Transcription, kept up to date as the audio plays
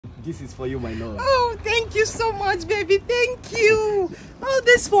This is for you, my love. Oh, thank you so much, baby. Thank you. All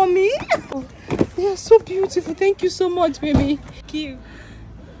this for me? Oh, they are so beautiful. Thank you so much, baby. Thank you.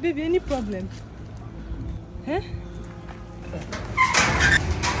 Baby, any problem? Huh?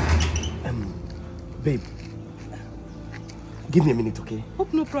 Babe, give me a minute, okay?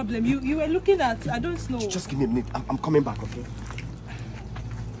 Hope no problem. You were looking at, I don't know. Just give me a minute. I'm coming back, okay?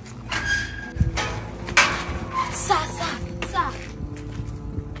 Sir.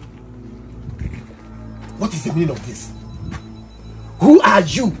 What is the meaning of this? Who are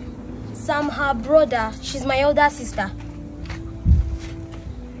you? Sir, I'm her brother. She's my elder sister.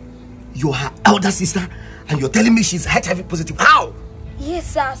 You're her elder sister and you're telling me she's HIV positive. How?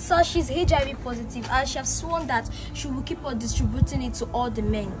 Yes, sir. Sir, she's HIV positive and she has sworn that she will keep on distributing it to all the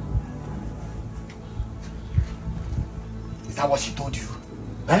men. Is that what she told you?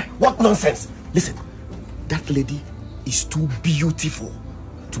 Eh? What nonsense? Listen, that lady is too beautiful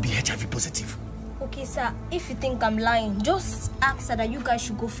to be HIV positive. Okay, sir. If you think I'm lying, just ask her that you guys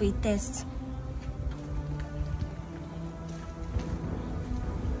should go for a test.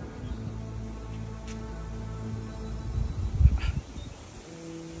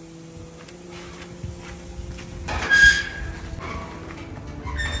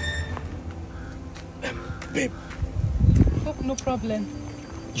 Babe. Oh, no problem.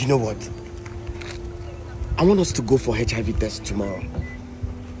 You know what? I want us to go for HIV test tomorrow.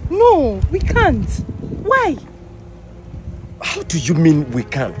 No, we can't. Why? How do you mean we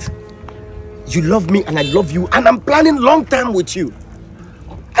can't? You love me and I love you and I'm planning long term with you.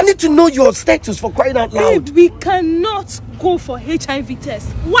 I need to know your status for crying out loud. Babe, we cannot go for HIV test.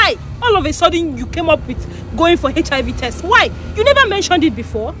 Why? All of a sudden you came up with going for HIV test. Why? You never mentioned it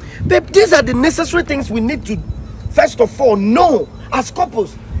before. Babe, these are the necessary things we need to, first of all, know as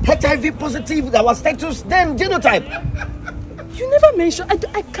couples. HIV positive, our status, then genotype. You never mentioned.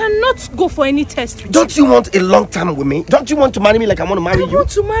 I cannot go for any test with Don't you want a long time with me? Don't you want to marry me like I want to marry you? I want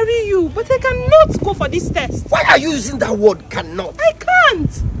to marry you, but I cannot go for this test. Why are you using that word cannot? I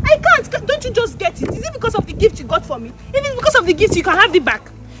can't. Don't you just get it? Is it because of the gift you got for me? If it's because of the gift, you can have it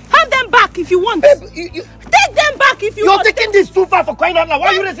back. Have them back if you want. Babe, take them back if you want. You're taking this too far for crying out loud. Why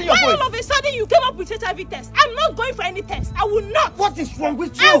are you raising your voice? Why all of a sudden you came up with HIV test? I'm not going for any test. I will not. What is wrong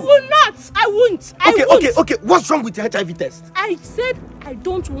with you? I will not. I won't. Okay. What's wrong with the HIV test? I said I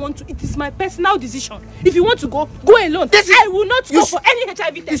don't want to. It is my personal decision. If you want to go, go alone. I will not go for any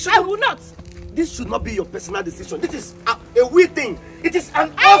HIV test. I will not. This should not be your personal decision. This is a we thing. It is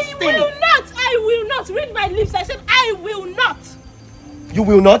an us thing. I will not. Read my lips. I said I will not. You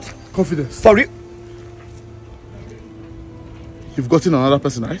will not? Confidence. Sorry? You've gotten another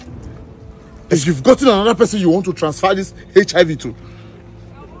person, right? If you've gotten another person you want to transfer this HIV to.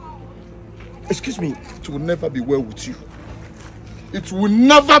 Excuse me. It will never be well with you. It will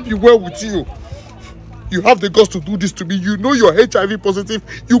never be well with you. You have the guts to do this to me. You know you're HIV positive.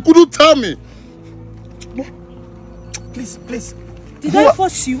 You couldn't tell me. No. Please. Did I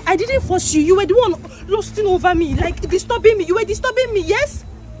force you? I didn't force you. You were the one lusting over me, like disturbing me. You were disturbing me, yes?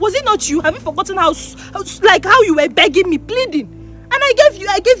 Was it not you? Have you forgotten how you were begging me, pleading? And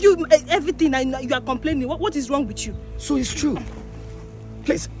I gave you everything and you are complaining. What is wrong with you? So it's true.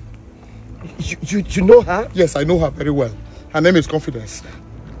 Please. You know her? Yes, I know her very well. Her name is Confidence.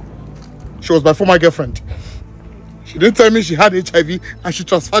 She was my former girlfriend. She didn't tell me she had HIV and she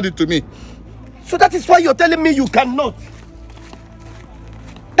transferred it to me. So that is why you're telling me you cannot.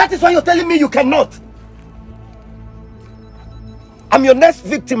 That is why you're telling me you cannot. I'm your next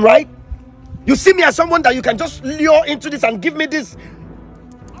victim, right? You see me as someone that you can just lure into this and give me this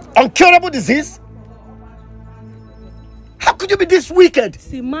uncurable disease? How could you be this wicked?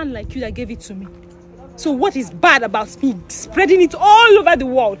 It's a man like you that gave it to me. So what is bad about me spreading it all over the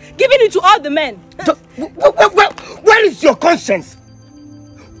world, giving it to all the men? Where is your conscience?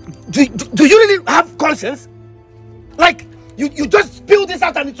 Do you really have conscience? Like, you just spill this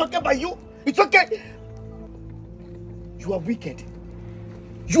out and it's okay by you? It's okay? You are wicked.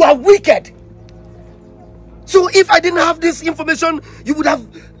 You are wicked. So if I didn't have this information, you would have...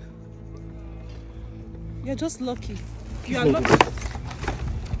 You're just lucky. You are lucky.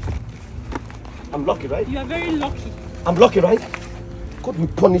 I'm lucky, right? You are very lucky. I'm lucky, right? God will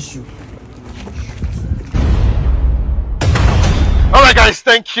punish you. Alright guys,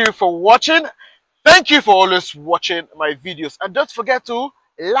 thank you for watching. Thank you for always watching my videos. And don't forget to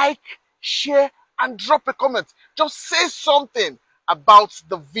like, share, and drop a comment. Just say something about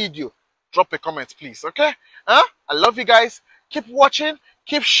the video. Drop a comment, please, okay? I love you guys. Keep watching,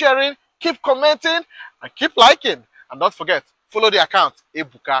 keep sharing, keep commenting, and keep liking. And don't forget, follow the account,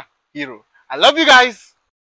 Ebuka Hero. I love you guys.